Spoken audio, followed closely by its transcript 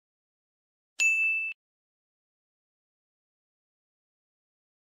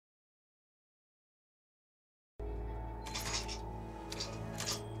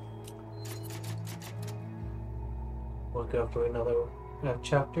go to another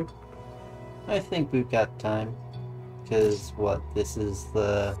chapter? I think we've got time. Because, what, this is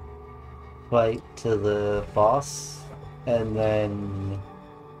the fight to the boss? And then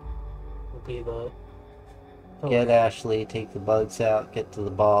Would be the... get Ashley, take the bugs out, get to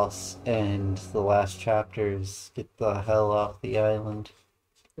the boss, and the last chapters, get the hell off the island.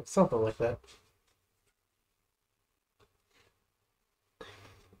 Something like that.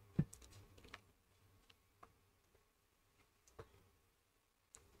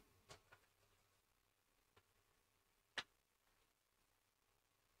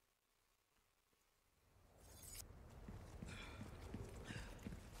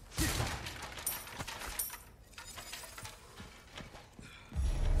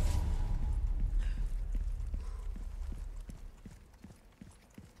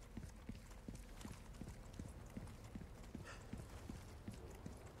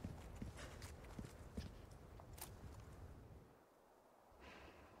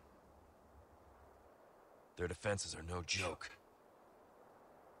 Their defenses are no joke.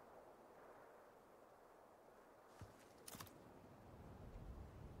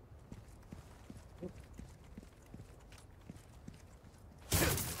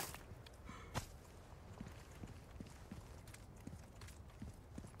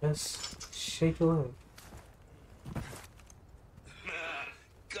 Just shake a leg.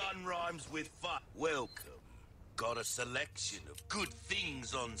 Gun rhymes with fun. Welcome. Got a selection of good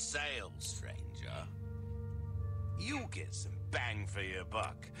things on sale, stranger. You'll get some bang for your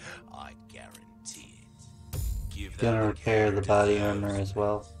buck, I guarantee it. Give that Gonna repair the body armor as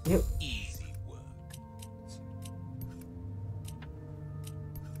well. Yep. easy work.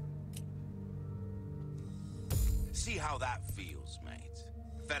 See how that feels, mate.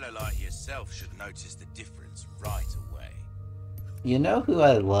 A fellow like yourself should notice the difference right away. You know who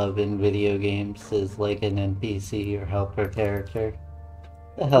I love in video games is like an NPC or helper character?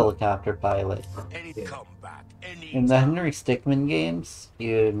 The helicopter pilot. Any comeback, any In the Henry Stickmin games,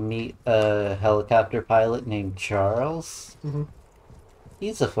 you meet a helicopter pilot named Charles. Mm-hmm.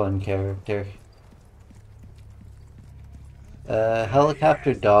 He's a fun character. A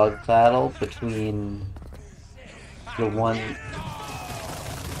helicopter dog battle between the one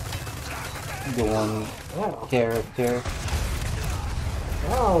Oh. character.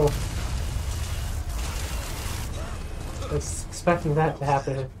 Oh. I was expecting that to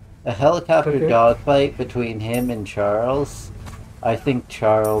happen. A helicopter Okay. dogfight between him and Charles. I think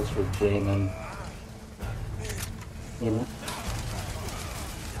Charles would win him. You know?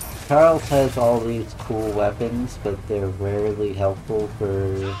 Charles has all these cool weapons, but they're rarely helpful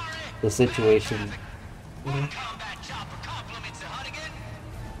for the situation.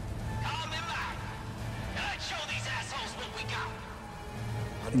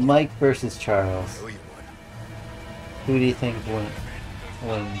 Mike versus Charles. Who you want? Who do you think wins?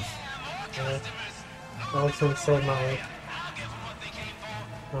 I was gonna say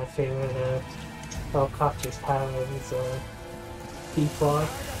my favorite helicopter pilot is P-Fly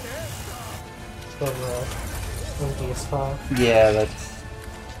from MGS5. Yeah, that's...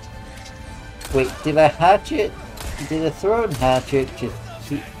 Wait, did a hatchet... Did a thrown hatchet just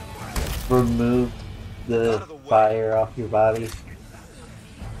remove the fire off your body?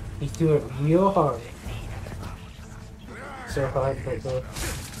 You do it real hard. So hard that the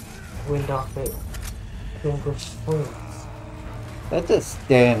wind off it vanquish flames. That's a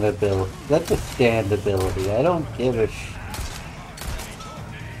stand ability. That's a stand ability. I don't give a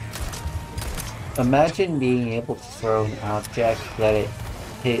Imagine being able to throw an object that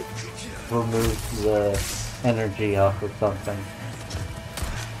it removes the energy off of something.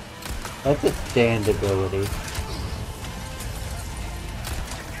 That's a stand ability.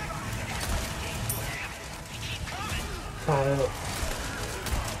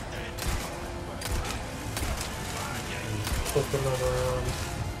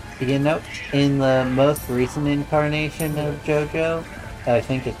 You know, in the most recent incarnation of JoJo, I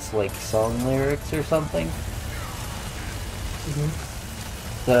think it's like song lyrics or something.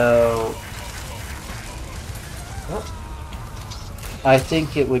 So, I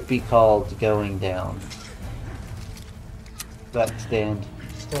think it would be called Going Down. That stand.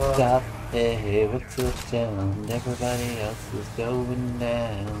 Stop. Hey, what's the sound? Everybody else is going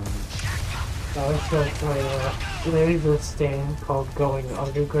down. I was like there's a stand called Going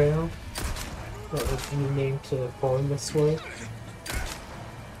Underground that was renamed to Born This Way.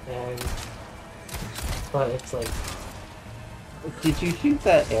 But it's like... Did you shoot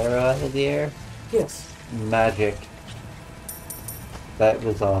that arrow out of the air? Yes. Magic. That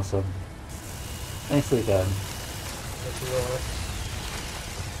was awesome. Nicely done.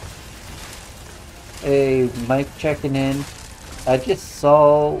 Hey, Mike checking in. I just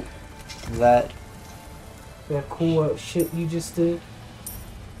saw that. That cool shit you just did.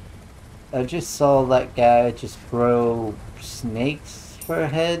 I just saw that guy just grow snakes for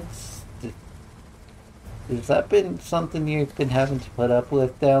heads. Has that been something you've been having to put up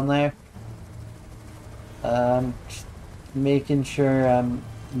with down there? Just making sure I'm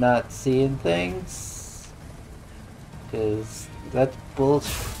not seeing things. Because that's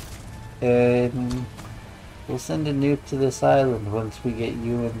bullshit. And we'll send a nuke to this island once we get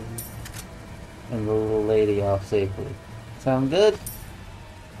you and the little lady off safely. Sound good?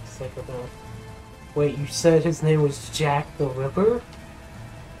 Sick of that. Wait, you said his name was Jack the Ripper?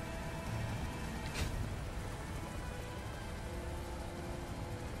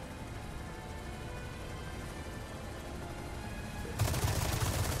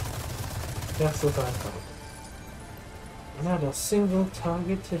 That's what I thought. Not a single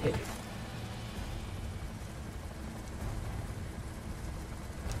target to hit.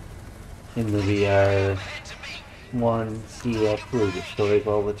 In the VR ones, he actually destroys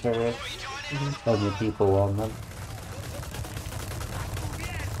all the turrets and the people on them.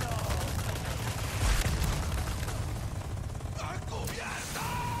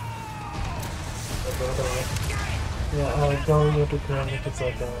 Yeah, going underground it's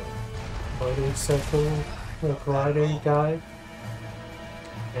like a motorcycle, like rider guy.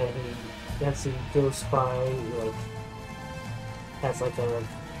 And as he goes by, like, has like a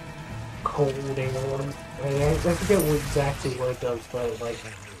colding on. I forget what exactly what it does, but like,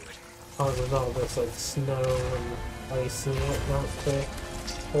 causes all this like snow and ice and whatnot to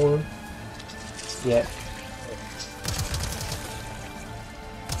form. Yeah.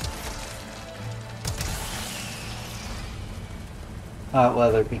 Hot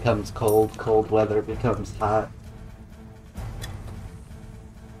weather becomes cold, cold weather becomes hot.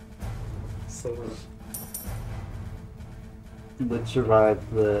 So Would survive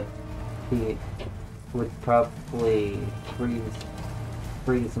the heat. Would probably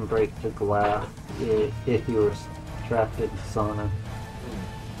freeze and break the glass if you were trapped in sauna.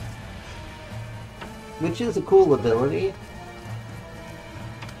 Which is a cool ability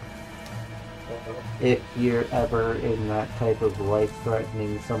if you're ever in that type of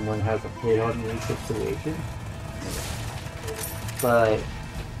life-threatening someone has a hit on you situation. But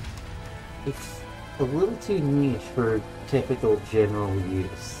it's a little too niche for typical general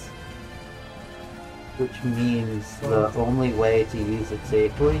use. Which means the only way to use it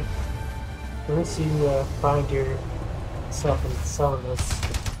safely, unless you find yourself in saunas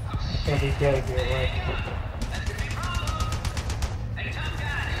every day of your life.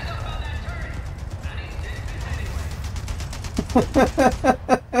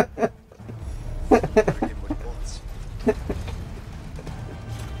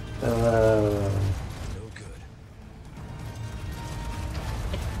 No good.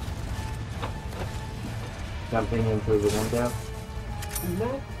 jumping in through the window.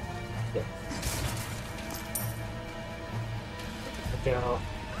 No. Yeah. Okay, I'll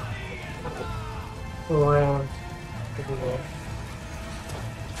go around everywhere.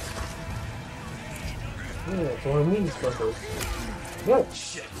 Yeah, that's what I mean, Slippers. Good.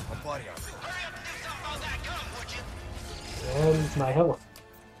 Shit, my body armor. And my health.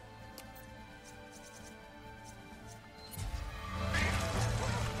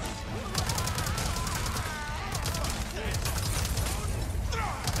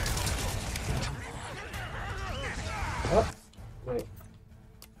 Oh, wait.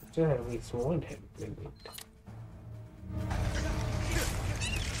 Should have at least one hit, maybe.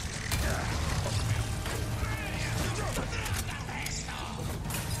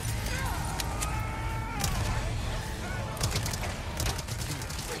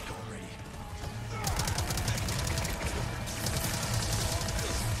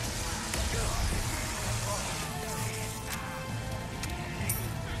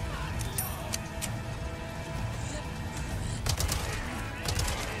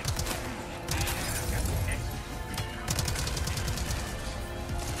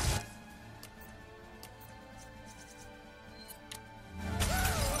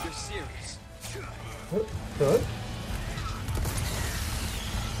 Good.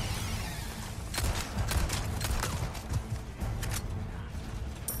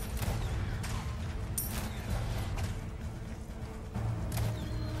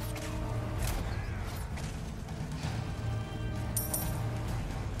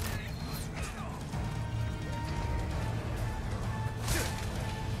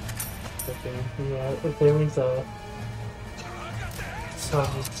 Okay, yeah, if there is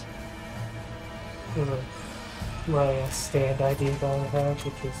some, you know, my stand idea that I have,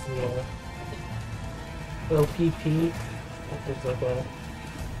 which is the LPP, which is like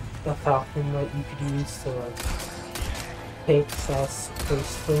a falcon that you could use to like take SAS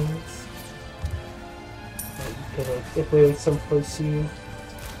first things. Like you could like, if there was some place you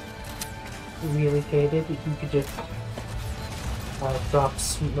really hated, you could just drop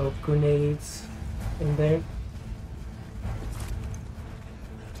smoke grenades in there.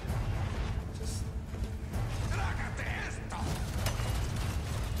 Just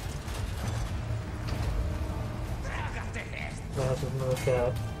imagine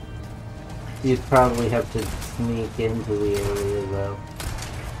like You'd probably have to sneak into the area though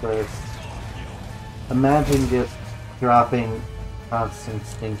first. Imagine just dropping constant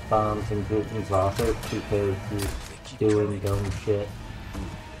stink bombs in Putin's office because he's doing dumb shit.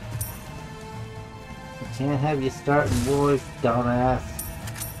 You can't have you starting wars, dumbass.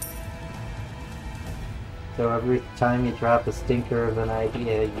 So every time you drop a stinker of an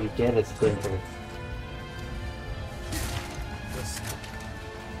idea, you get a stinker.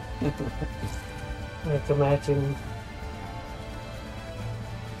 like imagine,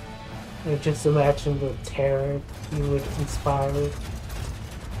 like just imagine the terror you would inspire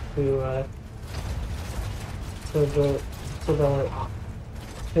to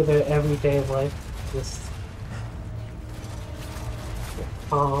to their everyday life, just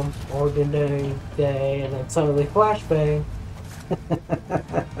calm, ordinary day, and then suddenly flashbang.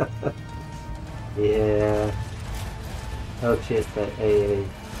 Yeah. Oh shit, that AA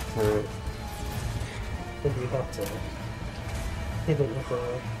turret. Then we have to hit it with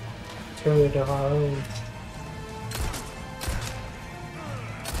a turret of our own.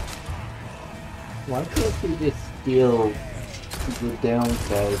 Why can't you just steal the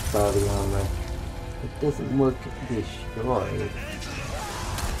downsized body armor? It doesn't look destroyed.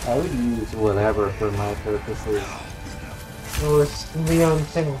 I would use whatever for my purposes. Or it's Leon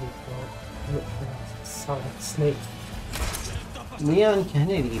Kennedy. Solid Snake. Leon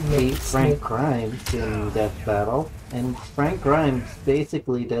Kennedy beat Frank Grimes in Death Battle, and Frank Grimes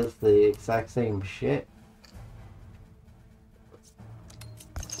basically does the exact same shit.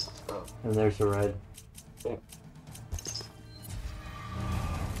 And there's a red. Yeah.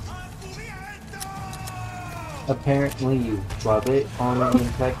 Apparently you rub it on an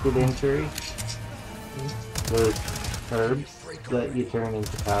infected injury. Those herbs that you turn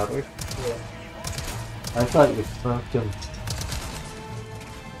into powder. Yeah. I thought you smoked them.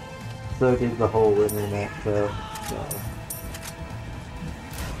 So did the whole internet, so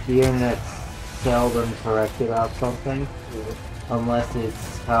the internet's seldom correct about something, unless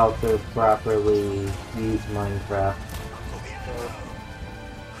it's how to properly use Minecraft.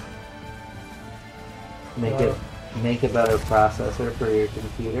 Make a better processor for your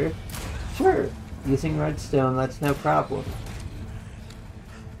computer. Sure, using redstone, that's no problem.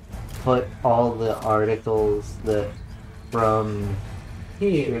 Put all the articles that from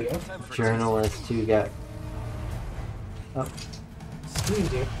journalists who got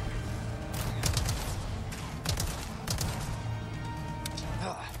Excuse you.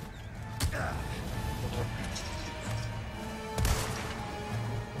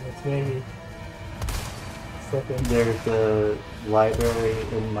 It's maybe second. There's a library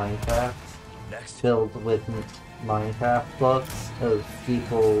in Minecraft Next. filled with Minecraft books of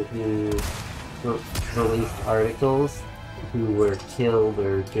people who released articles who were killed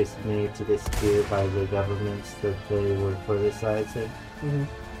or just made to disappear by the governments that they were criticizing. Mm-hmm.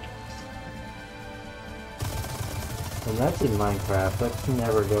 And that's in Minecraft. That's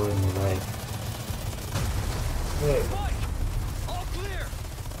never going away. Wait. All clear.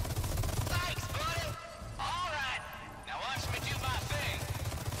 Thanks, buddy. All right. Now watch me do my thing.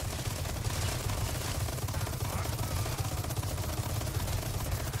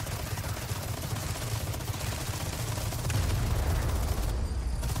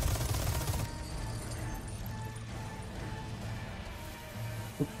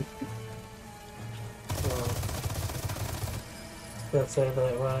 Let's say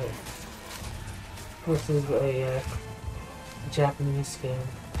that right. This is a Japanese game.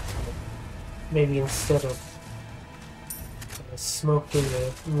 Maybe instead of smoking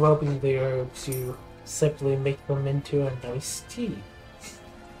or rubbing the herbs, you simply make them into a nice tea.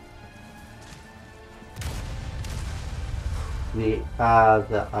 The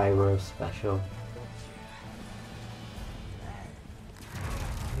Iroh special.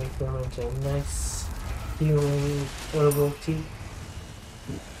 Make them into a nice healing herbal tea.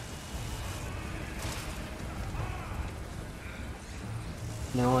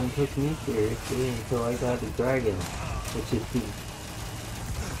 No one took me seriously until I got a dragon, which is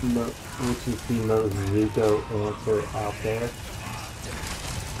the most Zuko answer out there.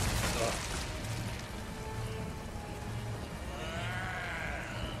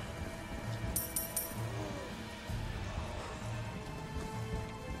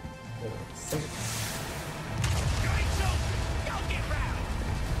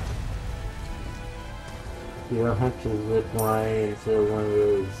 You don't have to zip line into one of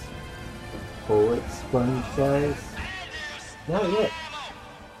those bullet sponge guys. Not yet.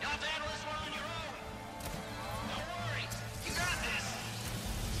 Y'all handle this one on your own. No worries. You got this.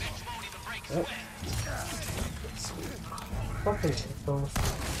 Mitch won't even break his sweat. Fucking headphones.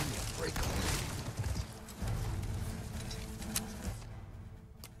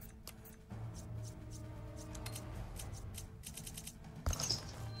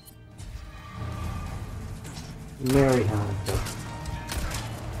 Mary Hanukkah.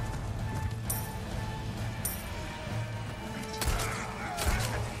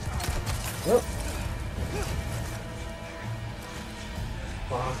 Yep.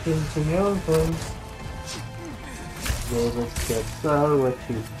 Walk into your own place. David gets all what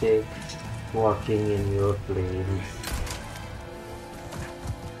you take, walking in your flames.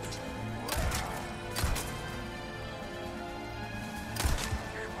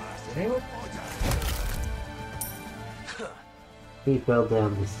 Anyway, He fell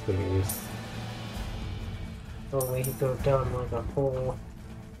down the stairs. the way he go down like a hole.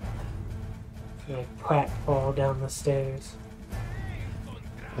 Like Pratt fall down the stairs.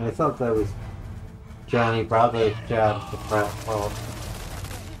 I thought that was Johnny Bravo's job to pratfall.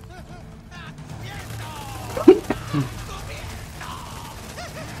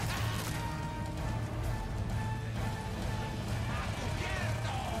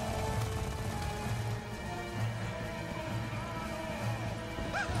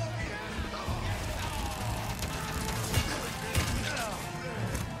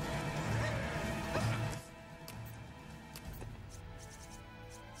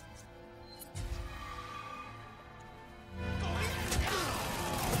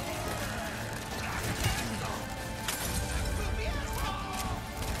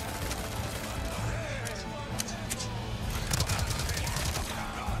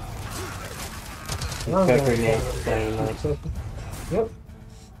 Pepper Nick's dynamite. Yep.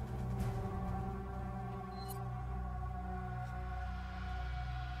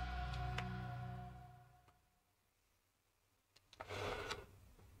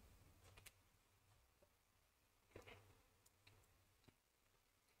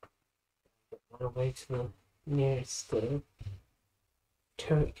 Run away to the nearest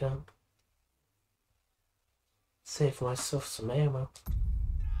turret gun. Save myself some ammo.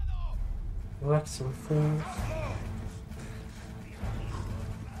 Whack some fools.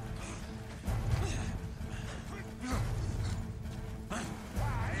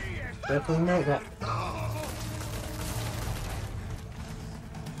 Definitely know that.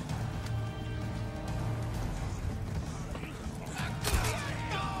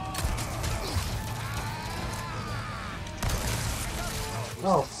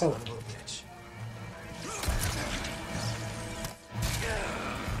 Oh, fuck.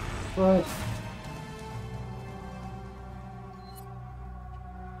 What?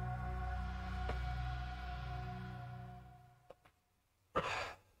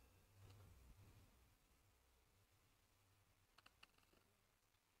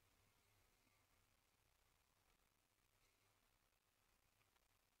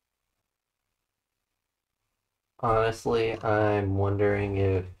 Honestly, I'm wondering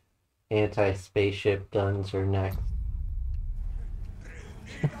if anti-spaceship guns are next.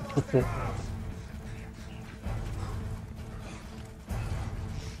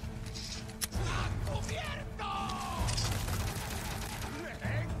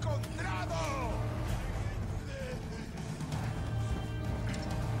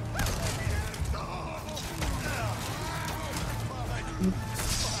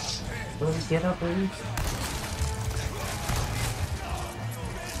 Will we get up, please?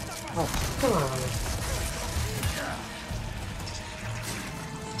 Oh, come on.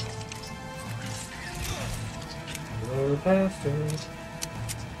 Little bastard.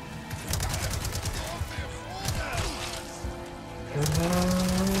 Come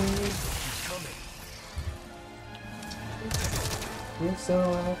on. You're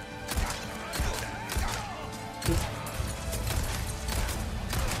so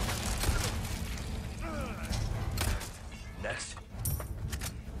Next.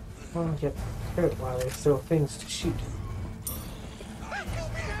 I don't get hurt while there's still things to shoot.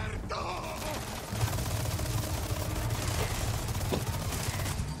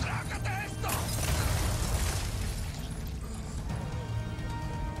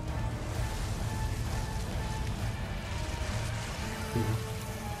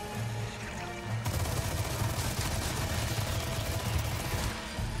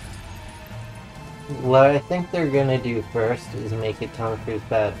 What I think they're gonna do first is make it Tom Cruise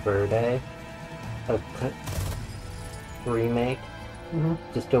Bad Fur Day, a remake, Mm-hmm.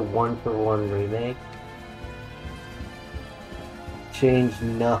 just a one-for-one remake. change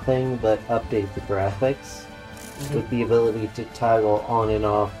nothing but update the graphics with the ability to toggle on and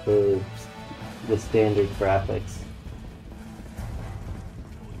off the standard graphics.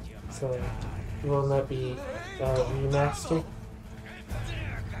 So, will that be remastered?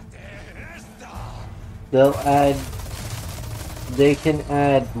 They can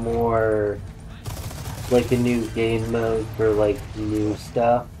add more, like a new game mode for like new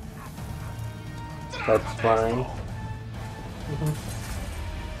stuff. That's fine.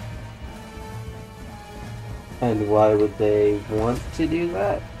 And why would they want to do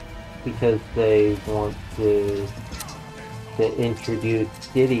that? Because they want to introduce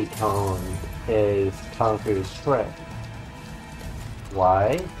Diddy Kong as Conker's threat.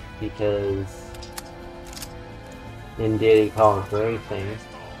 Why? Because in Diddy Kong Racing,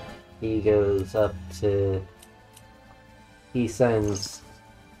 he sends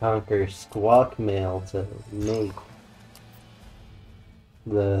Conker squawk mail to make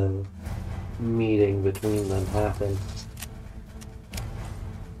the meeting between them happen.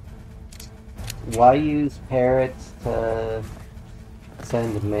 Why use parrots to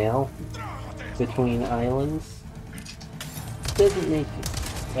send mail between islands? Doesn't make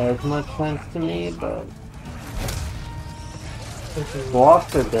as much sense to me, but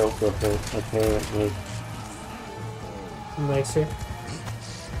squawks are built different, apparently. Nicer,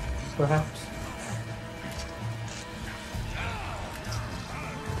 perhaps.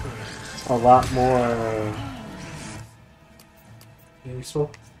 A lot more Useful.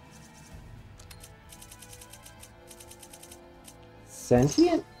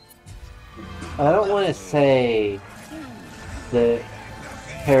 sentient? I don't want to say that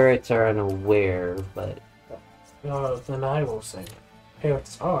parrots are unaware, but Then I will say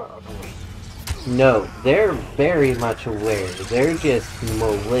parrots are unaware. no, they're very much aware. They're just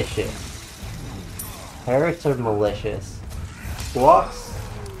malicious. Parrots are malicious. Squawks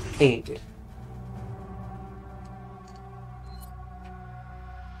ain't.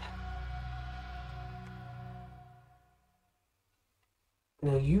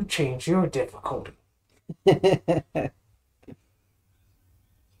 Now you change your difficulty.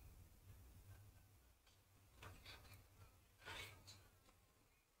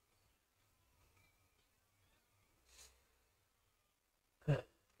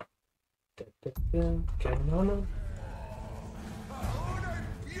 Canon. Ahora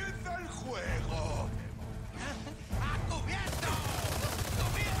empieza el juego. ¡A cubierto!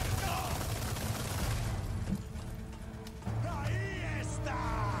 ¡Cubierto! Ahí está.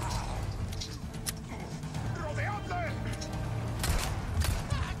 ¡Rodeadle!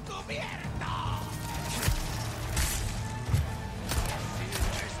 ¡A cubierto!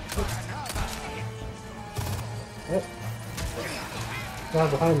 Guy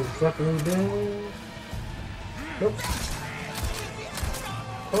behind me, definitely down. Nope.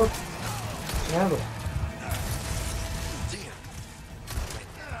 Oh, grab it.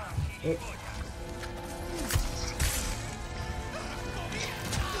 Yep.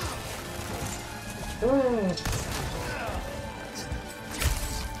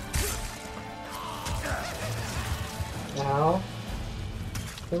 Now.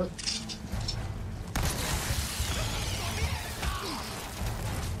 Kill it.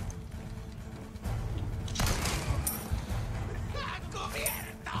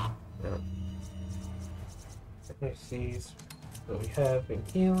 Let's see what we have in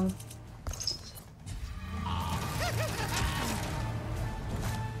here.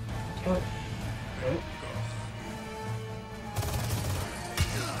 Okay. Okay.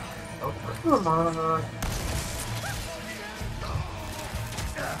 Oh, come on.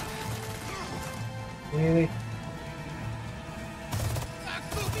 Really?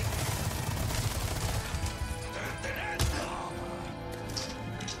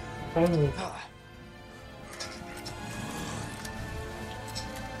 Finally.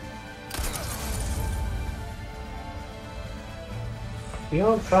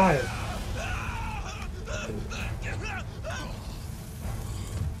 Beyond 5.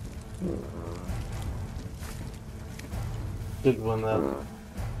 Good one, though.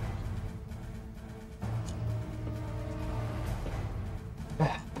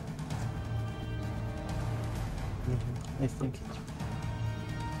 I think it's...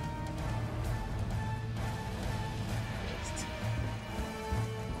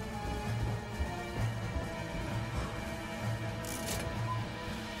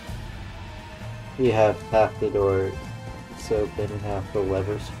 You have half the door open and half the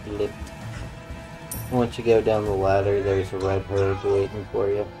levers flipped. Once you go down the ladder, there's a red herb waiting for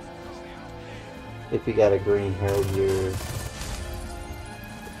you. If you got a green herb, you're...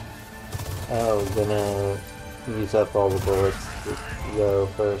 gonna use up all the bullets. go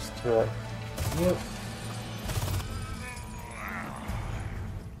first, right? Yep.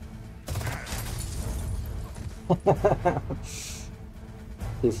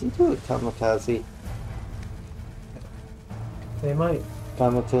 Does he do a kamikaze? They might.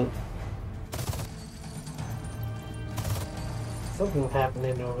 Kamikaze? Something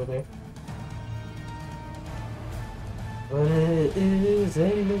happening over there. But it is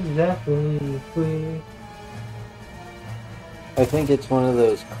ain't exactly clear. I think it's one of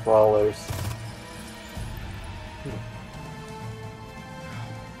those crawlers.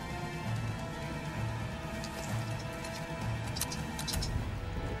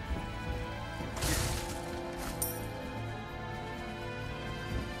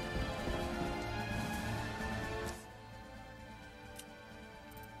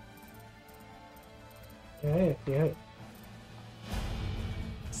 Yeah, yeah.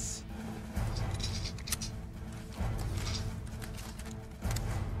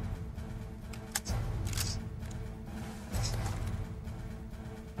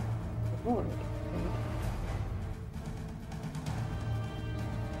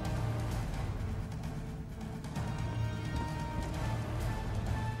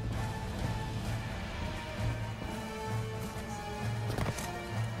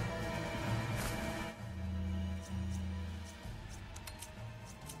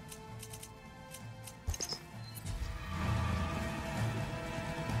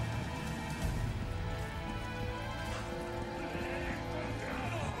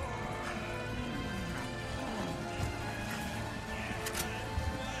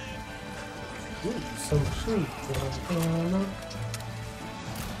 Ooh, some sweet.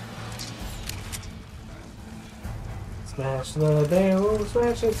 Smash the barrel,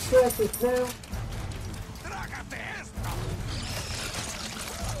 smash it now.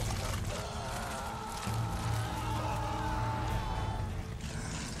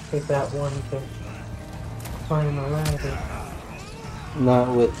 Take that one can climb a ladder.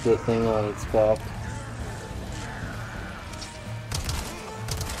 Not with the thing on its back.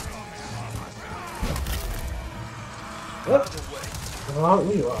 Yep. Well,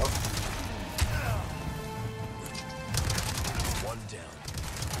 we will. One down.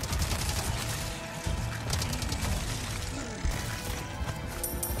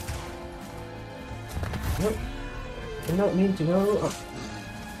 Yep. Did not mean to go up.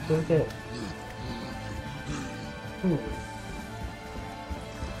 Okay.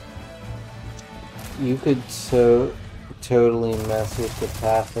 You could totally mess with the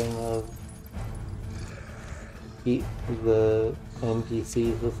pathing of the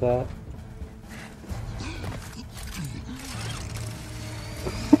NPCs with that.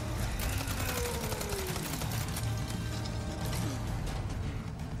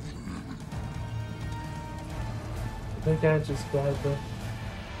 I think I just grabbed the...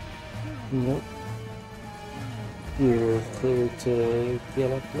 Nope. You're clear to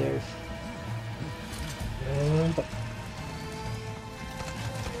get up there. And...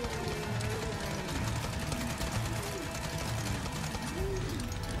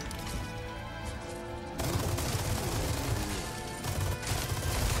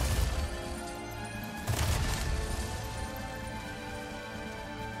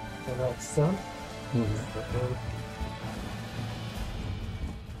 so that's done.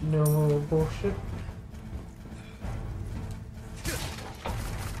 No more bullshit.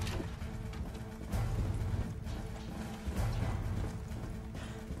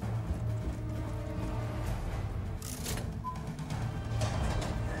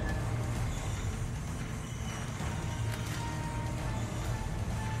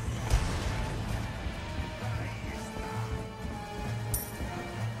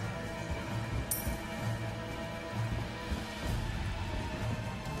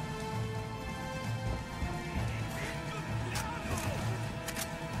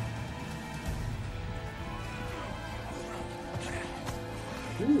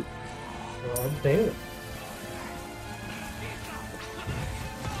 Ooh. God damn it.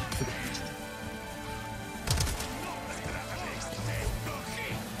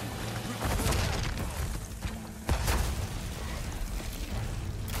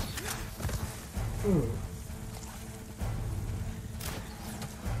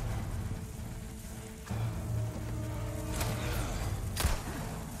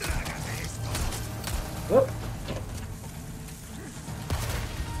 Yep.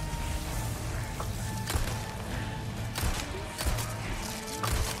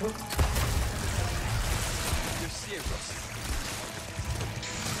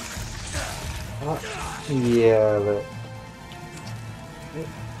 Yeah, but...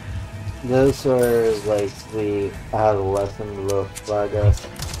 Those are like the adolescent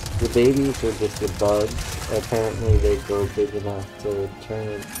Luflagas. The babies are just the bugs. Apparently they grow big enough to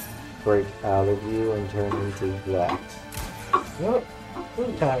break out of you and turn into that. Yep.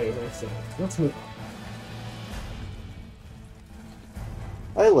 I'm tired of myself. Let's move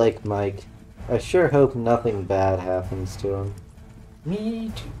on. I like Mike. I sure hope nothing bad happens to him.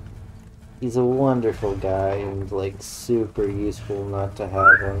 Me too. He's a wonderful guy and like super useful not to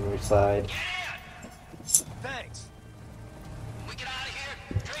have on your side. Thanks. When we get out of here,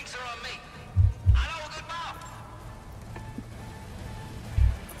 drinks are on me. I know a good bar.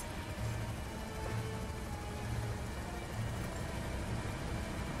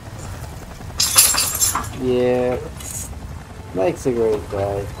 Yeah, Mike's a great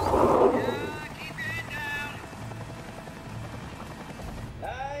guy. Keep your head down.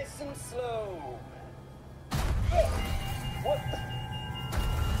 Nice and slow. What?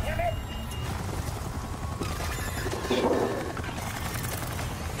 Damn it!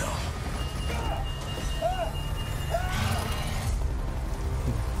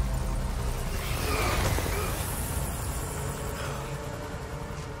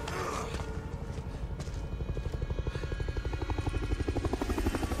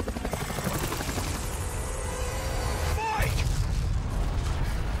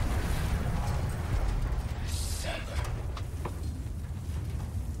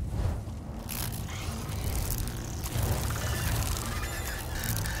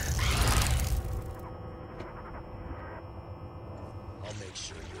 I'll make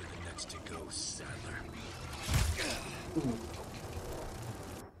sure you're the next to go, Sadler.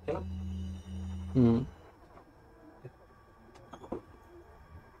 Hmm.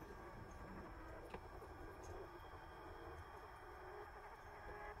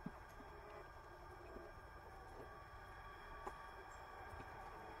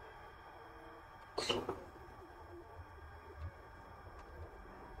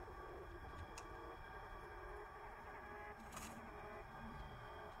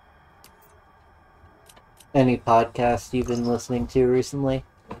 Any podcast you've been listening to recently?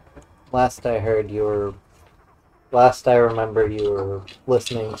 Last I remember you were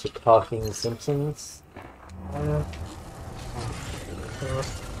listening to Talking Simpsons. I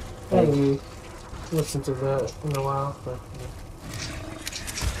haven't listened to that in a while, but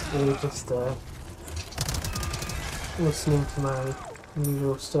really just listening to my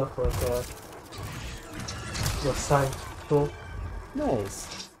usual stuff like the science people,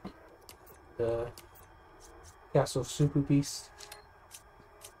 Nice. the Castle Super Beast,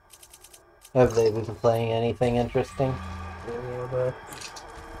 Have they been playing anything interesting?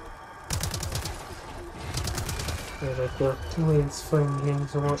 like the latest fighting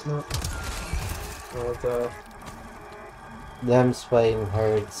games and whatnot. And Them's fighting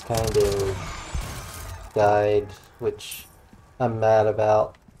herds kind of died, which I'm mad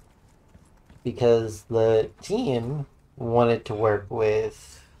about. Because the team wanted to work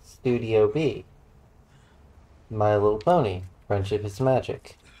with Studio B. My Little Pony. Friendship is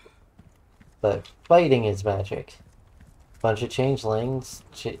magic. But fighting is magic. Bunch of changelings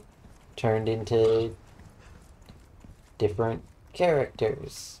turned into different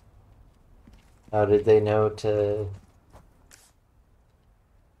characters. How did they know to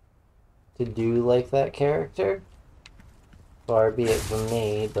do like that character? Far be it from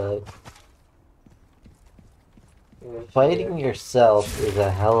me, but fighting yourself is a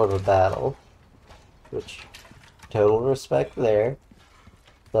hell of a battle. Which, total respect there.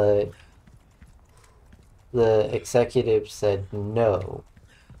 But the executive said no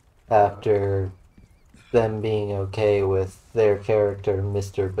after them being okay with their character,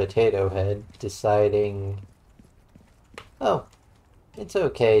 Mr. Potato Head, deciding, oh, it's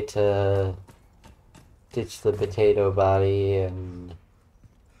okay to ditch the potato body and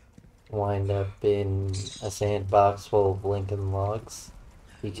wind up in a sandbox full of Lincoln Logs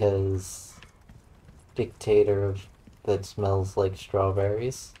because dictator that smells like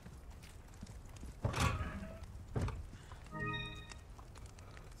strawberries.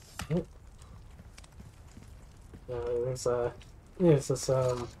 there's this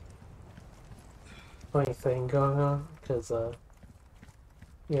funny thing going on because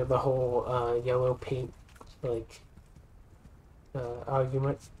the whole yellow paint like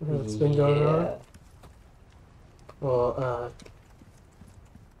argument that's been going on. Well,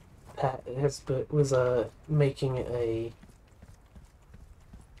 Pat was making a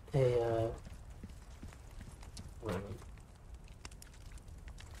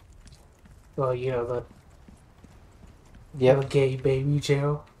well, the gay baby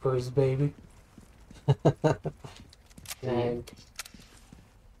jail for his baby. And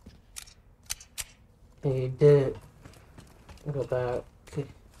he did it without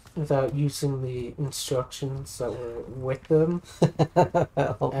without using the instructions that were with them.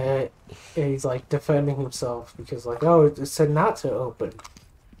 And he's like defending himself because like, oh, it said not to open.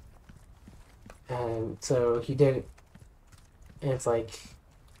 And so he did it. And it's like,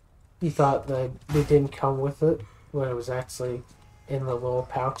 he thought that they didn't come with it, when it was actually in the little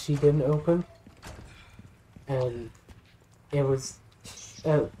pouch he didn't open. And it was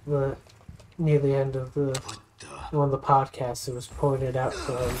at the near the end of one of the podcasts, it was pointed out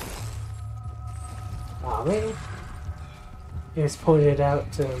to him. Oh man. It was pointed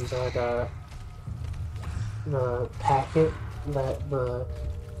out to him that the packet that the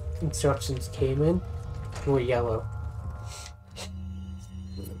instructions came in were yellow.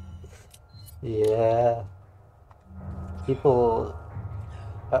 Yeah. People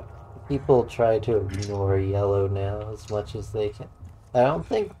try to ignore yellow now as much as they can. I don't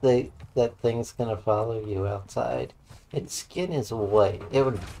think that thing's gonna follow you outside. Its skin is white. It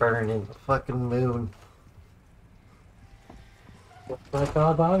would burn in the fucking moon. Like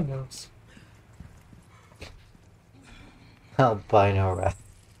albinos. Albino rat.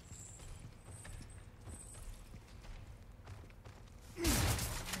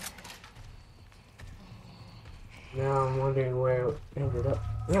 Now I'm wondering where it ended up.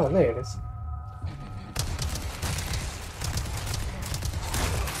 Oh, there it is.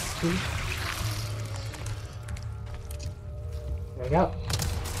 There we go.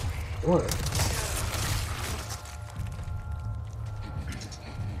 One.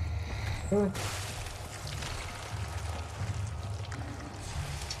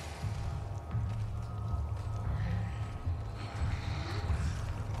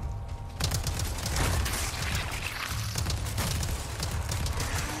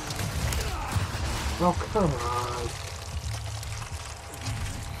 Oh, come on.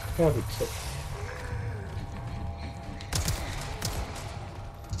 Gotta be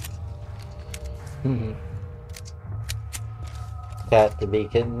kidding. Got to be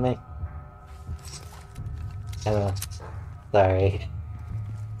kidding me. Sorry.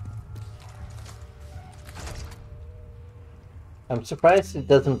 I'm surprised it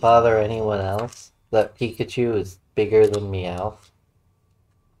doesn't bother anyone else that Pikachu is bigger than Meowth.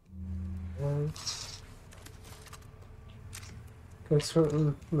 It's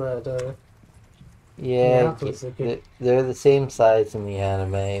certain that, Yeah, Meowth was a good... they're the same size in the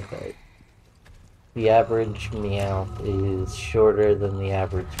anime, but the average Meowth is shorter than the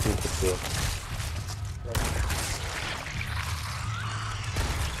average Pikachu.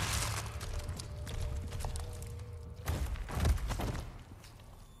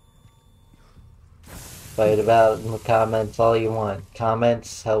 Fight about it in the comments all you want.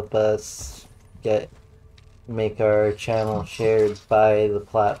 Comments help us make our channel shared by the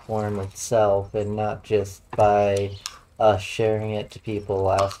platform itself and not just by us sharing it to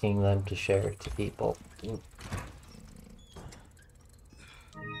people, asking them to share it to people.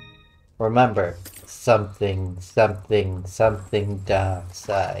 Remember, something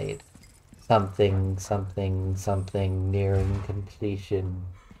downside. Something nearing completion.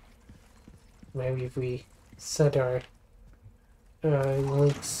 Maybe if we set our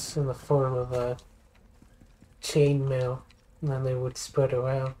links in the form of a chainmail, then they would spread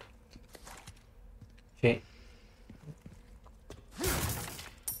around.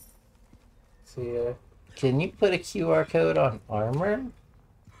 See, can you put a QR code on armor?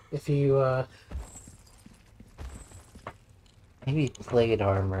 if you, Maybe plate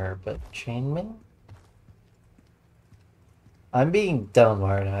armor, but chainmail? I'm being dumb,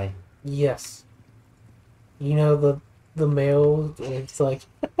 aren't I? yes. You know the mail, it's like,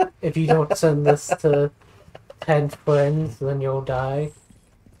 if you don't send this to 10 friends, then you'll die.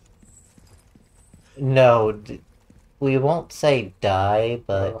 No, we won't say die,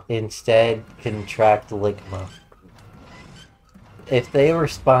 but instead contract ligma. If they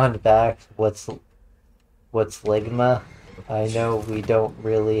respond back, what's ligma? I know we don't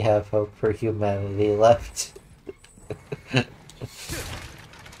really have hope for humanity left.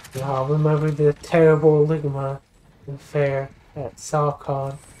 I'll remember the terrible Ligma affair at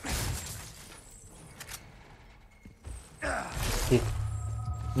Salcon.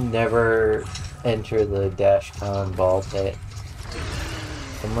 Never enter the Dashcon ball pit.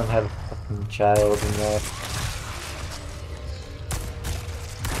 Someone had a fucking child in there.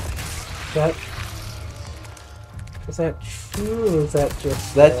 Is that true, or is that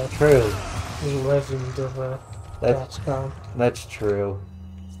just That's true. the legend of Dashcon? That's true.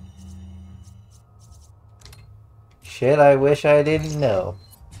 Shit, I wish I didn't know.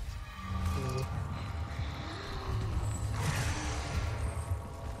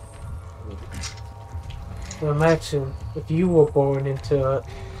 Imagine if you were born into a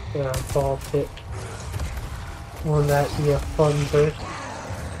ball pit. Wouldn't that be a fun birth?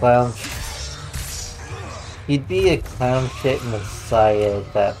 Clown. He'd be a clown shit messiah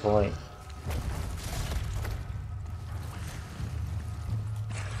at that point.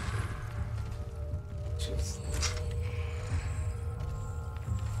 Just...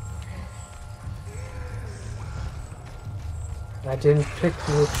 I didn't pick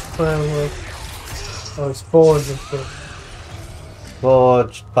which framework I was born into.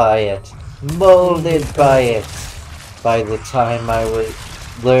 Forged by it. Molded by it. By the time I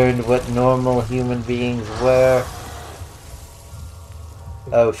learned what normal human beings were.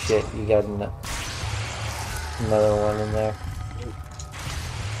 Oh shit, you got another one in there.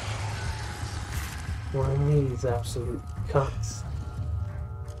 One of these absolute cunts.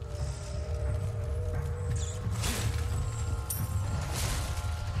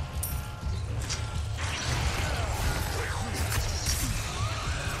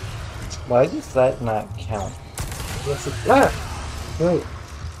 Why does that not count? Yes, it does. Wait.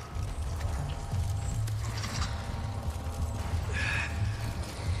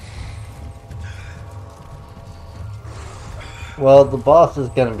 Well, the boss is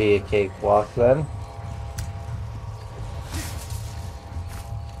gonna be a cakewalk then.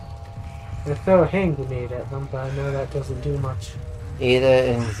 I throw a hand grenade at them, but I know that doesn't do much.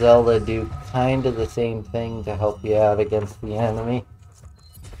 Ada and Zelda do kind of the same thing to help you out against the enemy.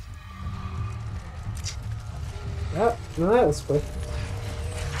 Yep, no, that was quick.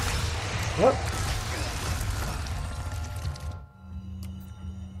 Yep.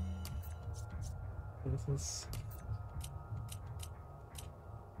 This is...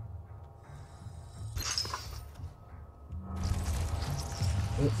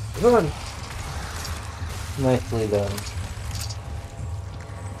 Run! Nicely done.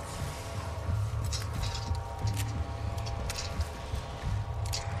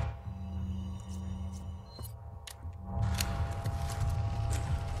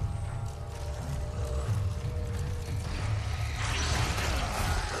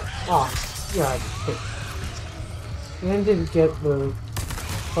 Oh, God. And didn't get the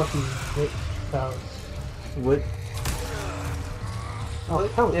fucking hit power. What Oh,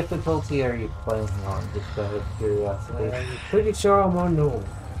 what hell. difficulty are you playing on, just out of curiosity? I'm pretty sure I'm on normal.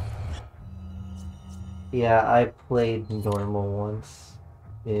 Yeah, I played normal once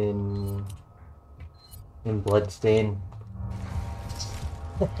in Bloodstain.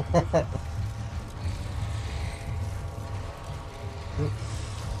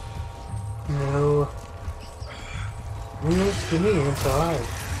 No. News to me, it's alright.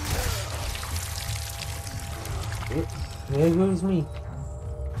 There goes me.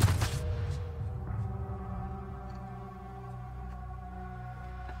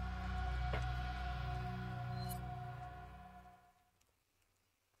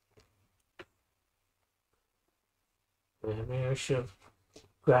 Maybe I should have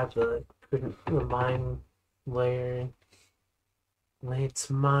grabbed the mine layer and laid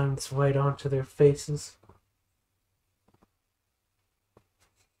some mines right onto their faces.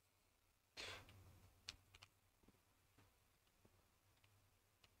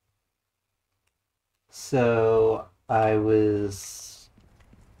 So I was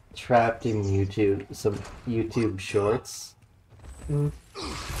trapped in some YouTube shorts,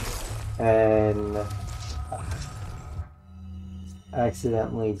 and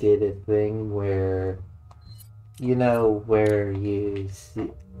accidentally did a thing where, you know, where you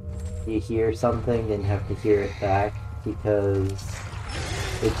hear something and have to hear it back because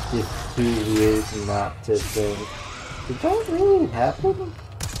it's just too weird not to think, did that really happen?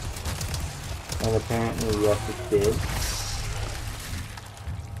 And apparently, yes, it did.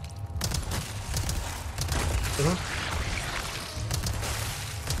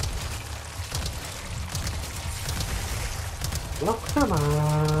 Well, come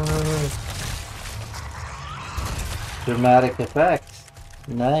on. Dramatic effect.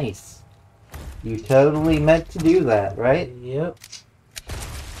 Nice. You totally meant to do that, right? Yep.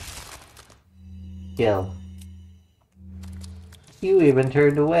 Kill. You even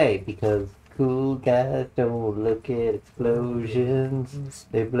turned away because cool guys don't look at explosions.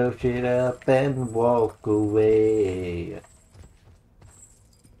 They blow shit up and walk away.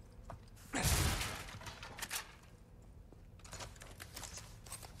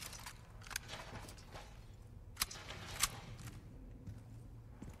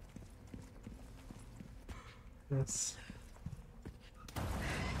 That's...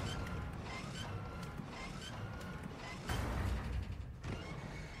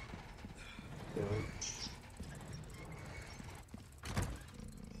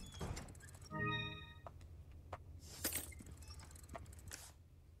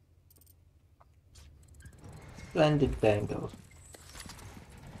 Splendid bangle.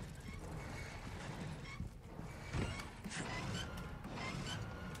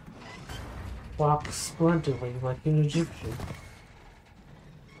 Walk splendidly like an Egyptian.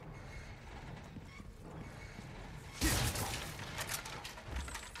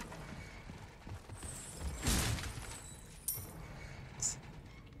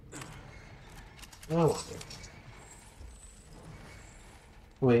 Oh.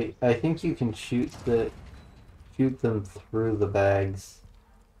 Wait, I think you can shoot them through the bags.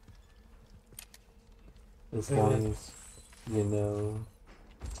 As long as you know.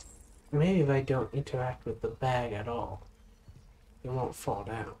 Maybe if I don't interact with the bag at all, it won't fall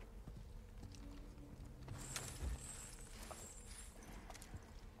down.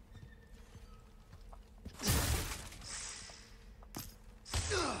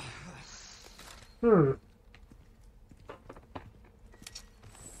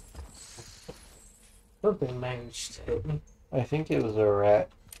 Something managed to hit me. I think it was a rat.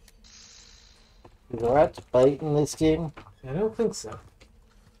 Did rats bite in this game? I don't think so.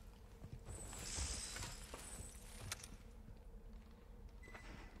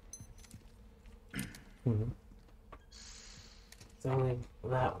 It's only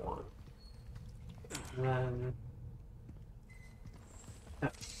that one. And then...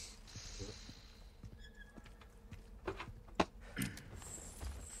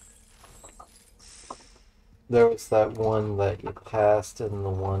 There was that one that you passed and the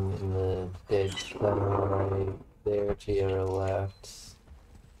one in the ditch right there to your left.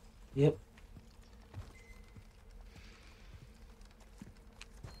 Yep.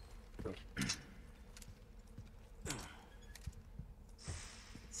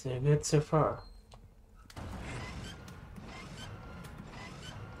 So good so far.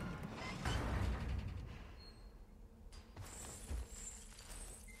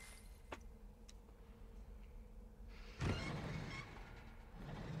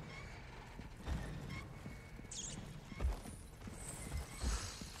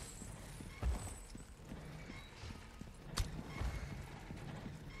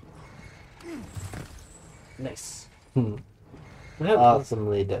 Nice.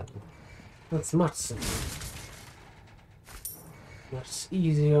 Awesomely done. That's much simpler. Much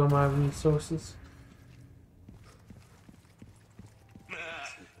easier on my resources.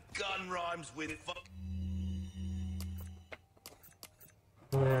 Gun rhymes with fuck.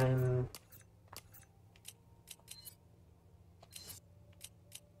 And...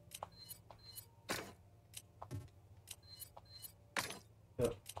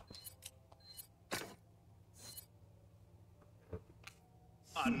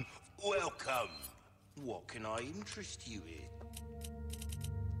 Welcome. What can I interest you in?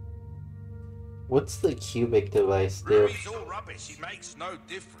 What's the cubic device do? Ruby's all rubbish. It makes no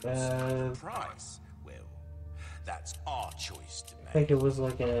difference. Price? Well, that's our choice to I make. think it was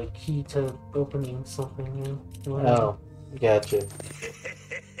like a key to opening something new. Oh, gotcha.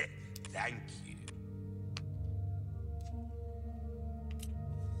 Thank you.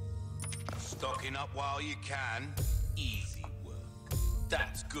 Stocking up while you can. Easy work.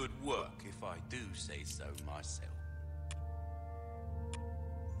 That's good work, if I do say so myself.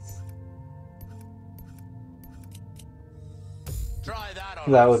 Try that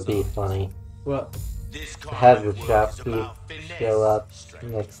on. That would be funny. What? This Have the combat works shopkeep about finesse, show up strength.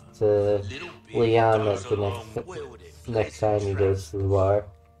 next to Little bit Leon goes at the a long way with it. next time he goes to the bar.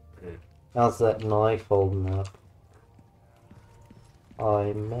 How's that knife holding up?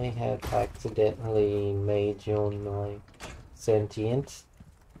 I may have accidentally made your knife sentient.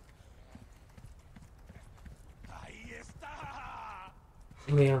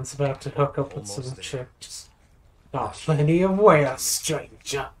 Leon's about to hook up with Almost some there. chicks. Got plenty of wares,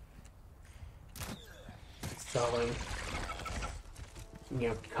 stranger. Selling, you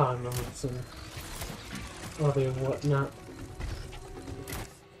know, condoms and other whatnot.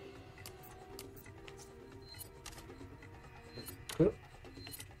 Cool.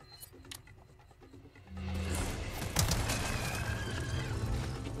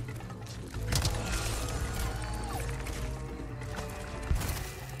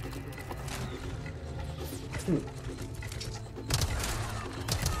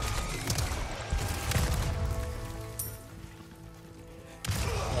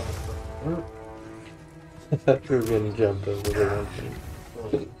 I thought you were gonna jump over the one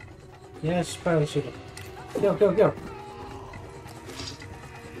thing. Yeah, she probably should have. Go, go, go.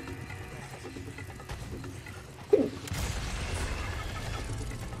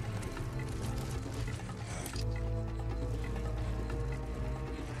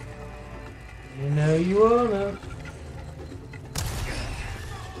 You know you wanna.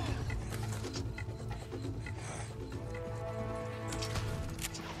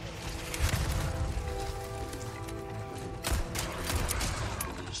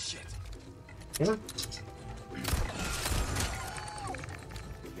 Yeah.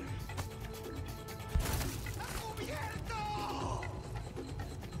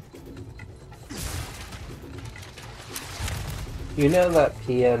 You know that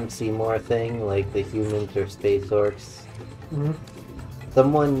PM Seymour thing, like the humans or space orcs? Mm-hmm.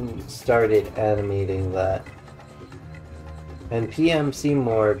 Someone started animating that. And PM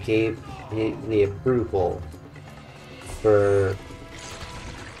Seymour gave the approval for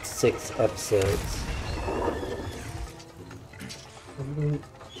 6 episodes.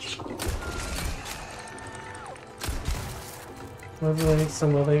 Was like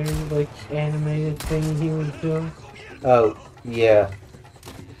some other like animated thing he was doing? Oh, yeah.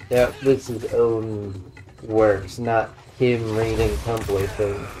 That was his own works, not him reading Tumblr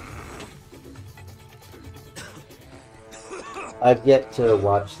things. I've yet to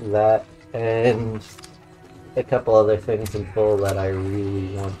watch that, and a couple other things in full that I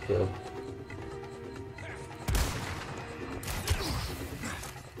really want to.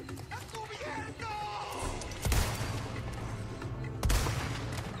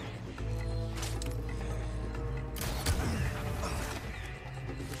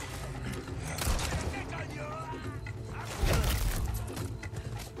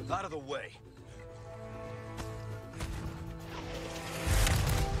 Out of the way.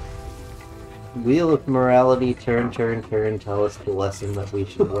 Wheel of Morality, turn, tell us the lesson that we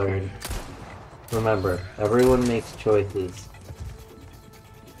should learn. Remember, everyone makes choices.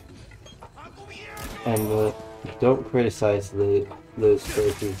 And don't criticize those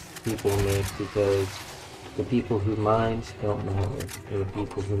choices people make, because the people who mind don't matter, and the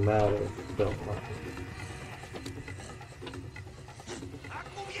people who matter don't matter.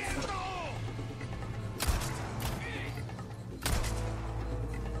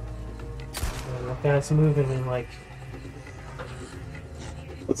 That guy's moving in like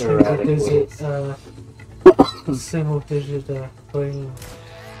Erratic ways. single digit playing.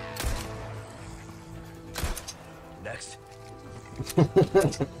 Next.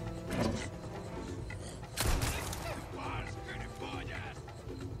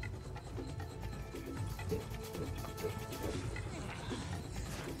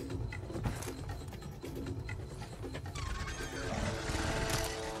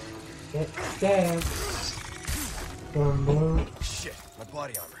 Get stabbed. Boom, boom. Shit, my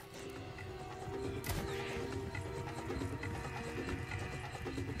body armor.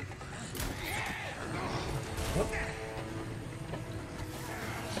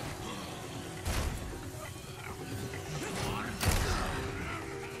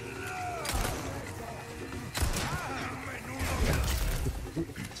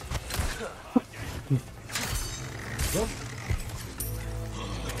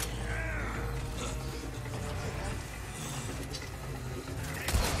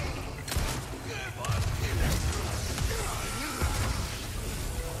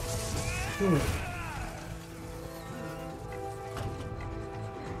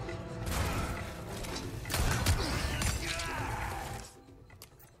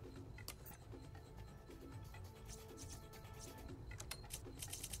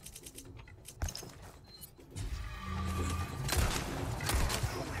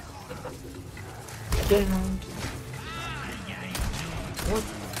 Down. What?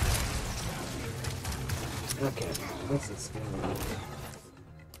 Okay, this is good.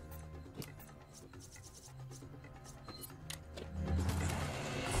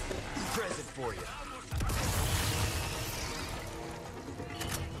 Present for you.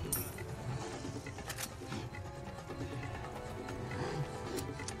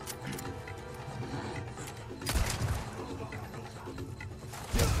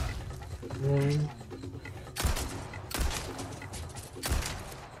 Then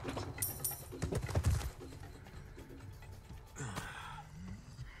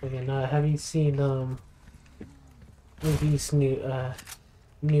again, have you seen Ruby's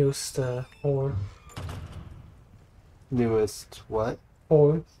newest horn? Newest what?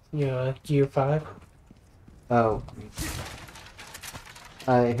 Horn? Gear 5. Oh.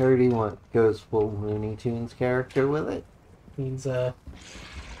 I heard he goes full Looney Tunes character with it. He's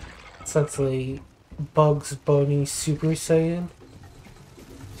essentially Bugs Bunny Super Saiyan.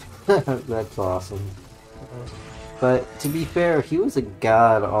 That's awesome. But to be fair, he was a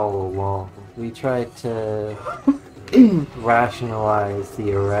god all along. We tried to rationalize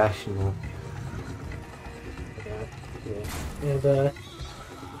the irrational. And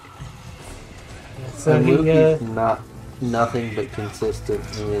so And he Luffy's not nothing but consistent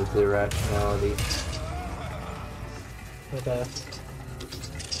in his irrationality. but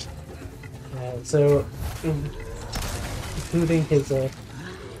so including his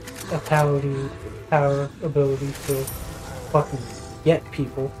a power ability to fucking get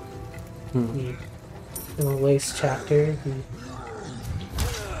people. He, in the latest chapter, he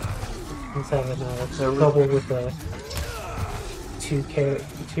was having trouble with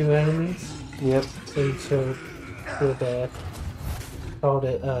two enemies. Yep. So he showed with called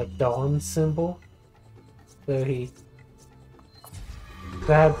it a dawn symbol. So he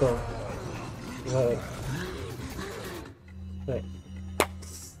grabbed them, like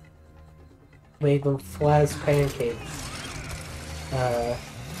made them flat as pancakes.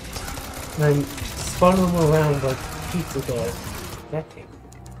 Then spun them around like pizza dough. That thing.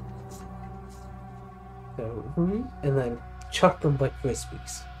 So, and then chucked them like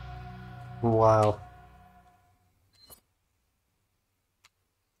frisbees. Wow.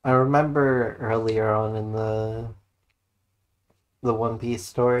 I remember earlier on in the One Piece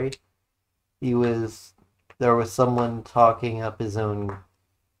story, there was someone talking up his own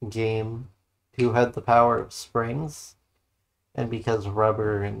game who had the power of springs, and because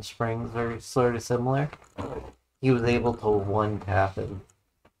rubber and springs are sort of similar, he was able to one-tap him.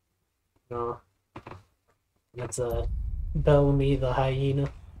 No. That's Bellamy the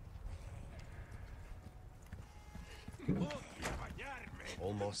hyena.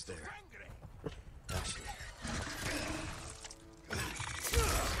 Almost there. Actually.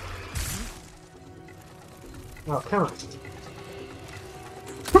 Oh, come on.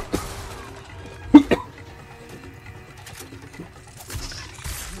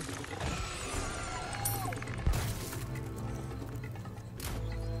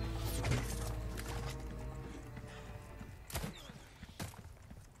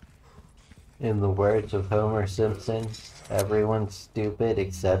 In the words of Homer Simpson, everyone's stupid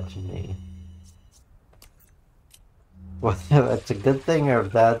except me. Whether that's a good thing or a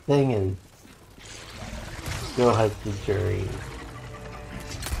bad thing is still has the jury.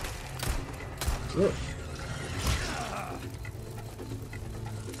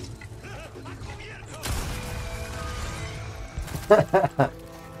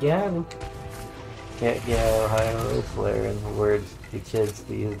 Yeah. Can't get Ohio Flair in the words of the kids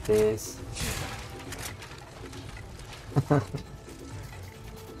these days.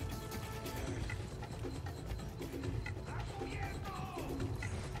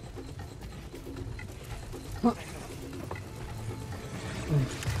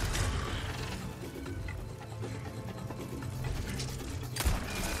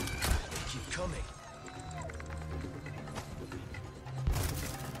 Keep coming.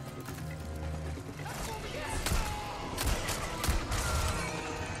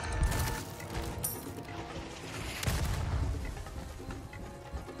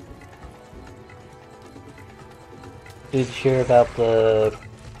 Did you hear about the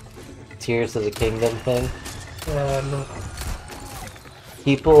Tears of the Kingdom thing? No.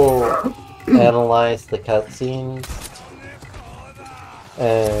 People analyzed the cutscenes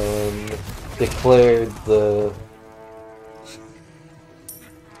and declared that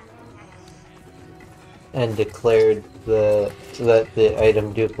the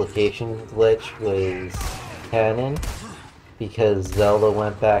item duplication glitch was canon because Zelda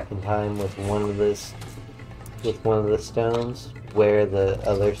went back in time with one of the stones where the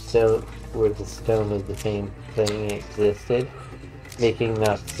stone of the same thing existed, making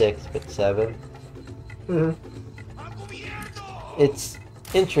not 6 but 7. It's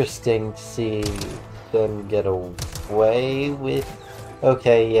interesting to see them get away with,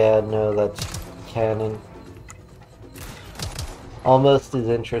 okay, yeah, no, that's canon. Almost as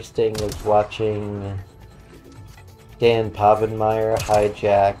interesting as watching Dan Povenmire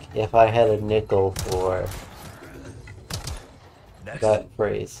hijack "If I had a nickel" for that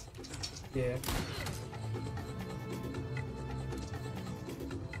phrase. Yeah.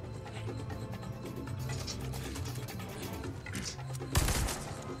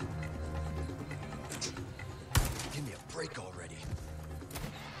 Give me a break already.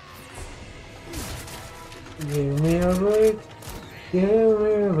 Give me a break. Give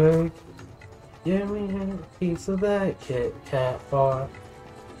me a break. Give me a piece of that Kit Kat bar.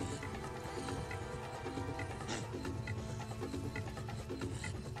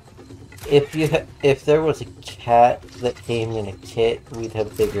 If there was a cat that came in a kit, we'd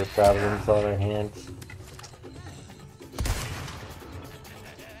have bigger problems on our hands.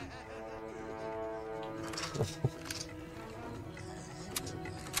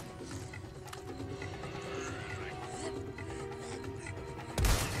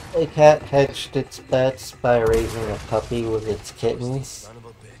 A cat hedged its bets by raising a puppy with its kittens. Son of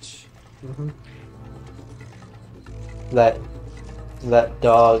a bitch. That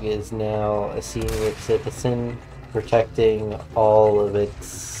dog is now a senior citizen, protecting all of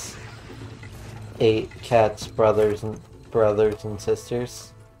its 8 cats brothers and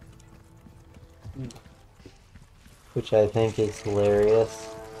sisters, which I think is hilarious.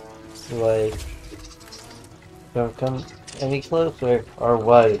 Like, don't come any closer, or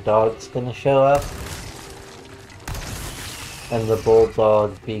what? A dog's gonna show up, and the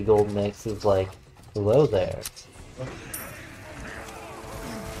bulldog beagle mix is like, "Hello there."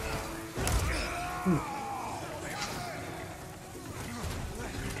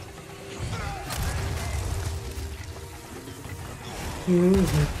 And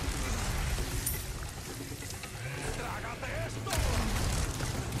then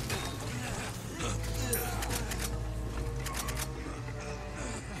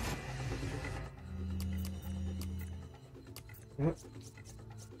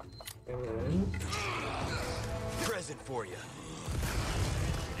Present for you.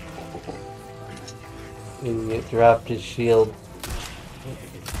 He dropped his shield.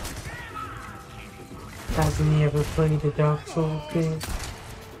 hasn't he ever played a Dark Souls game?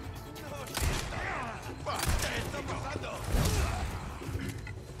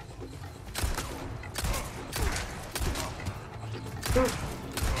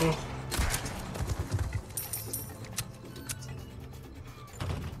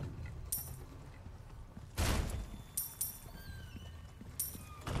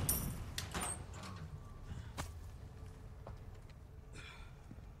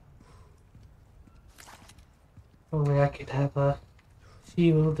 Only I could have a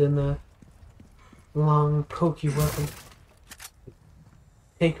shield and a long pokey weapon.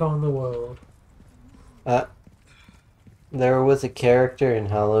 Take on the world. There was a character in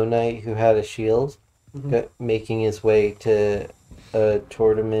Hollow Knight who had a shield, making his way to a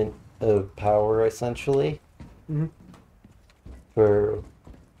tournament of power, essentially, for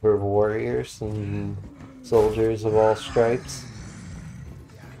warriors and soldiers of all stripes.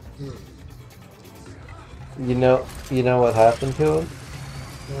 You know what happened to him?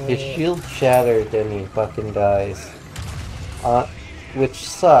 His shield shattered and he fucking dies. Which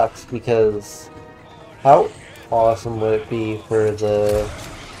sucks, because how awesome would it be for the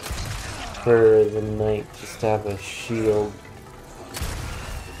knight just to have a shield,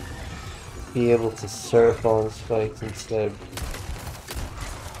 be able to surf on spikes instead of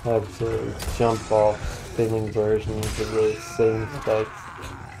have to jump off spinning versions of those same spikes.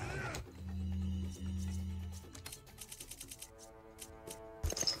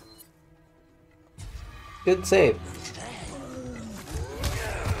 Good save.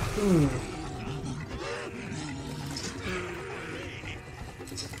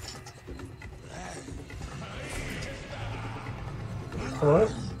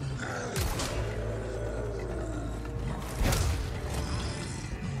 What?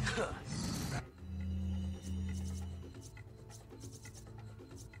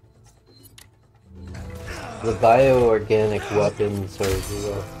 The bioorganic weapons are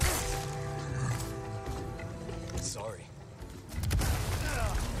the Sorry.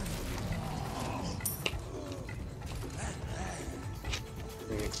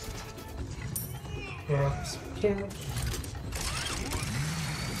 Yes. Yes.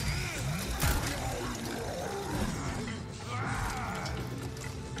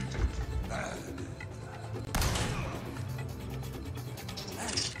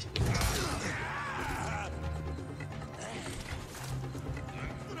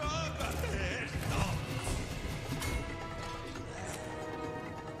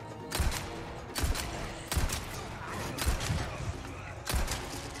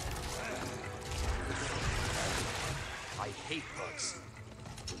 I hate bugs.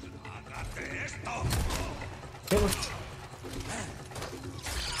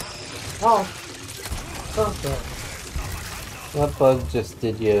 Oh. Okay. That bug just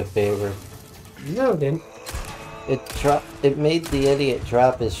did you a favor. No, it didn't. It made the idiot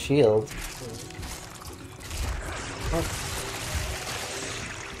drop his shield.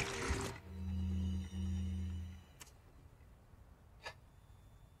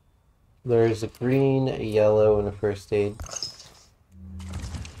 There's a green, a yellow, and a first aid.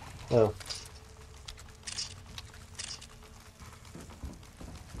 Oh.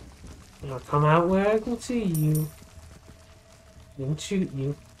 Now come out where I can see you. Then shoot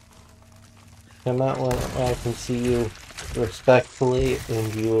you. Come out when I can see you respectfully,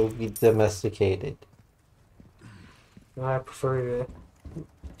 and you will be domesticated. I prefer to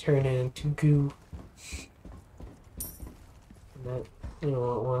turn it into goo. And that,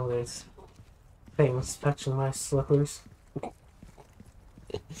 one of those famous Fetching My Slippers.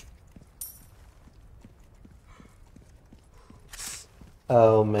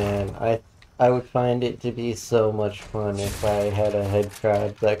 Oh man, I would find it to be so much fun if I had a head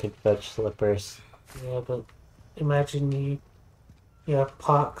crab that could fetch slippers. Yeah, but imagine you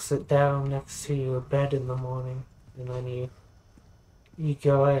parks it down next to your bed in the morning, and then you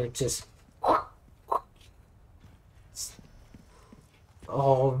go out and just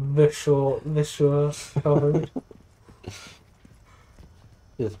all visual covered.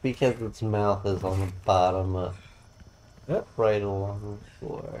 Just because its mouth is on the bottom of Yep. right along the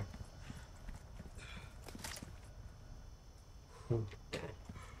floor.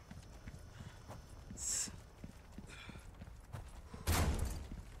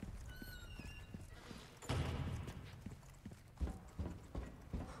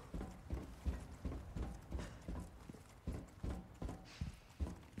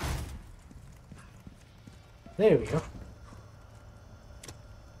 There we go.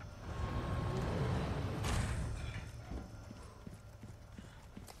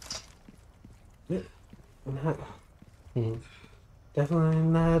 Yep. Definitely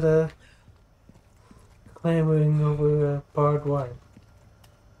not clambering over barbed wire.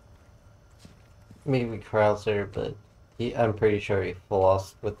 Maybe Krauser, but I'm pretty sure he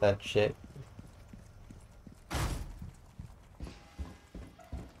flossed with that shit.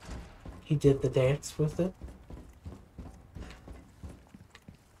 He did the dance with it.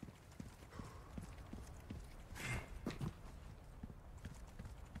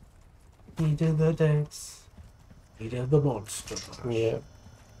 He did the dance. He did the monster mash. Yeah.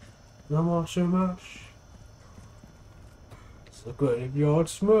 The monster mash. It's a graveyard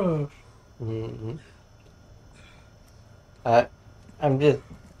smash. Mm-hmm. I'm just...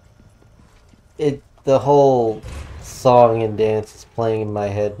 The whole song and dance is playing in my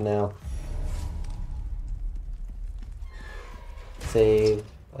head now. Save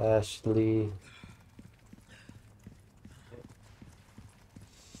Ashley.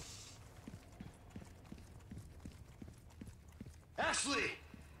 Ashley!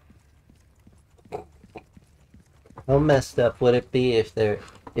 How messed up would it be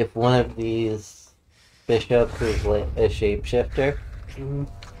if one of these bishops was like a shapeshifter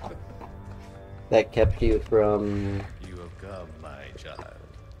that kept you from... You have come, my child.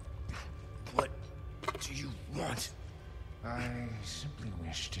 What do you want? I simply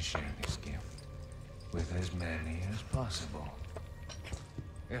wish to share this gift with as many as possible.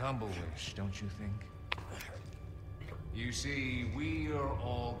 A humble wish, don't you think? You see, we are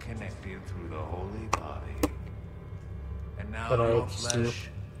all connected through the holy body. And now But I your still flesh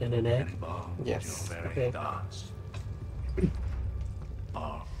in an egg. and bones, Yes. your very Okay. thoughts,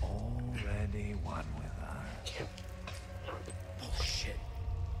 are already one with us. Bullshit.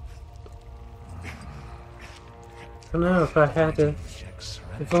 I don't know if I had to. Check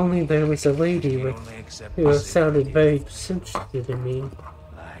surrender. If only there was a lady We with only accept who passive sounded gifts very interested in me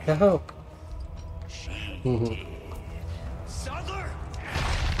like to help. Souther!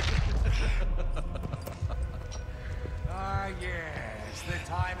 Ah, yes, the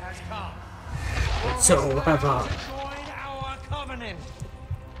time has come. So have I. Join our covenant.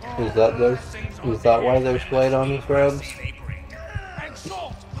 Is that why there's white on his robes?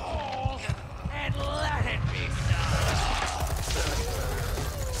 Exalt all and let it be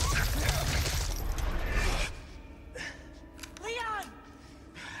Leon!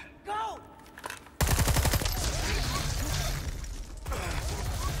 Go!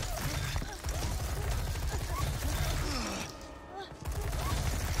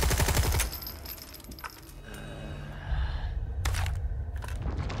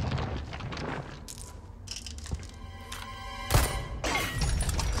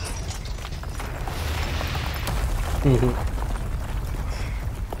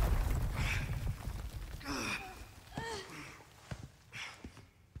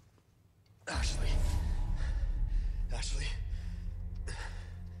 Ashley. Ashley.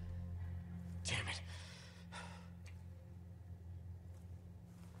 Damn it.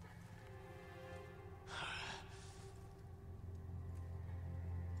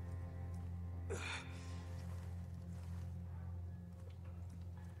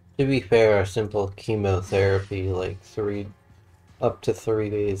 To be fair, a simple chemotherapy, like up to 3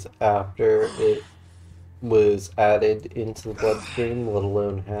 days after it was added into the bloodstream, let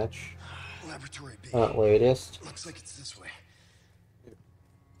alone hatch Laboratory B. at latest. Looks like it's this way.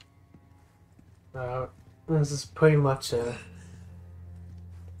 This is pretty much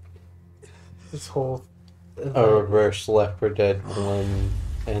this whole A event. reverse Left 4 Dead 1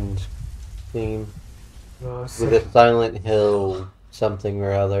 end theme It's with a Silent Hill something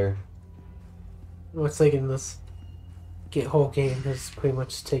or other. It's like in this whole game has pretty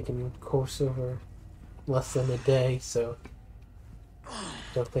much taken course over less than a day, so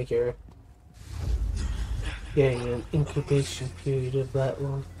don't think you're getting an incubation period of that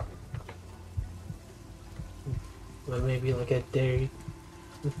long. Or maybe like a day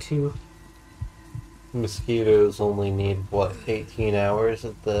or two. Mosquitoes only need, what, 18 hours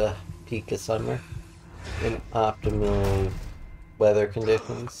at the peak of summer? In optimal weather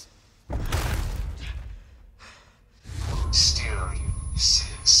conditions. Still uses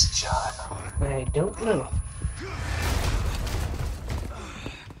Shala. I don't know.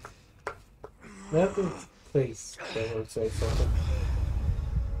 Nothing place that would say something.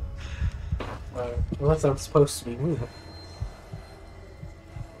 Unless I'm supposed to be moving.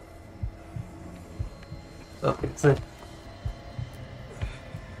 Oh, it's a...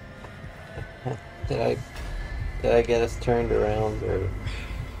 Did I get us turned around, or...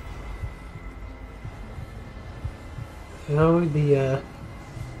 No, the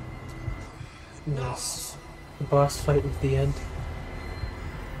boss fight at the end.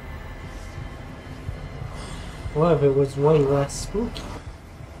 Well, if it was way less spooky.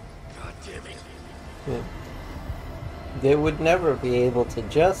 God damn it. Yeah. They would never be able to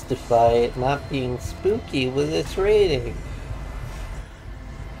justify it not being spooky with its rating.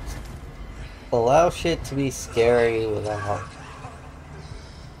 Allow shit to be scary without...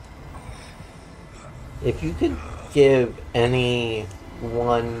 If you could give any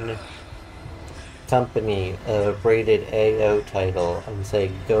one company a rated AO title and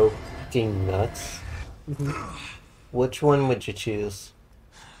say, go fucking nuts, which one would you choose?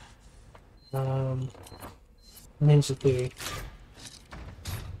 Ninja Theory.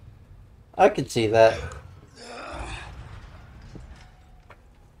 I could see that.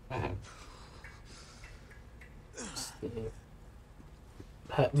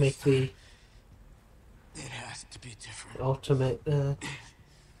 Make the It has to be different. ultimate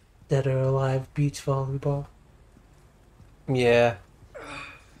Dead or Alive beach volleyball. Yeah.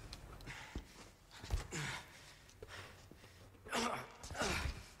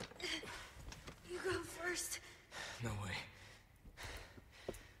 You go first. No way.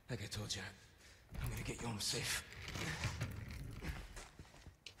 Like I told you, I'm gonna get you home safe.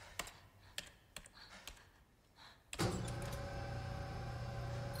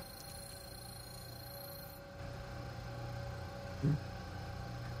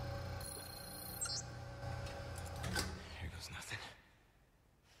 Here goes nothing.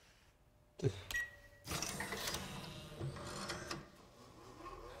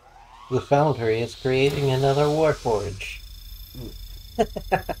 The Foundry is creating another Warforge.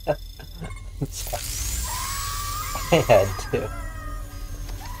 I had to.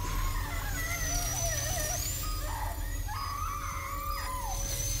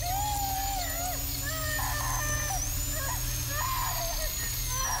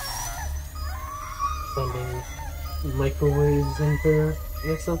 Sending microwaves in there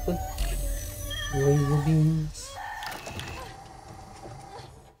or something. Laser beams.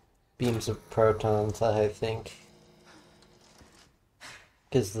 Beams of protons, I think.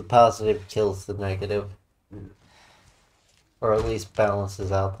 Because the positive kills the negative. Or at least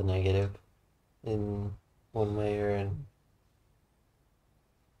balances out the negative. In one way or another.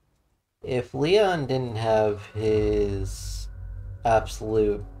 If Leon didn't have his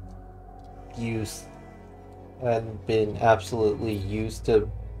absolute use and been absolutely used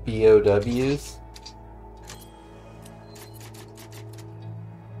to BOWs,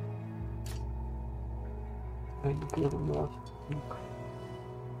 are you feeling rough?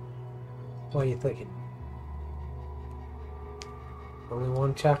 What are you thinking? Only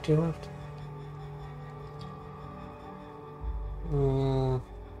one chapter left?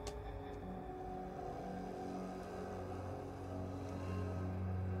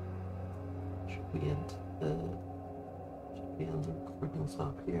 Should we end the recordings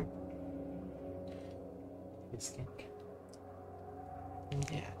off here? You think?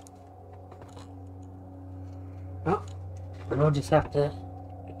 Yeah. Well, we'll just have to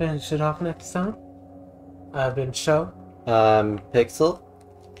finish it off next time. I've been Shala. Pixel.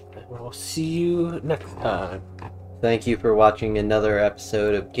 And we'll see you next time. Thank you for watching another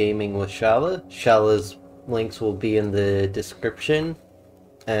episode of Gaming with Shala. Shala's links will be in the description,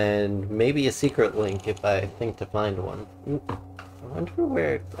 and maybe a secret link if I think to find one. I wonder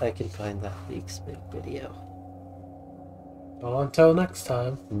where I can find that Leaks video. Well, until next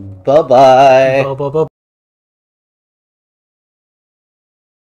time. Bye-bye! Bye bye bye.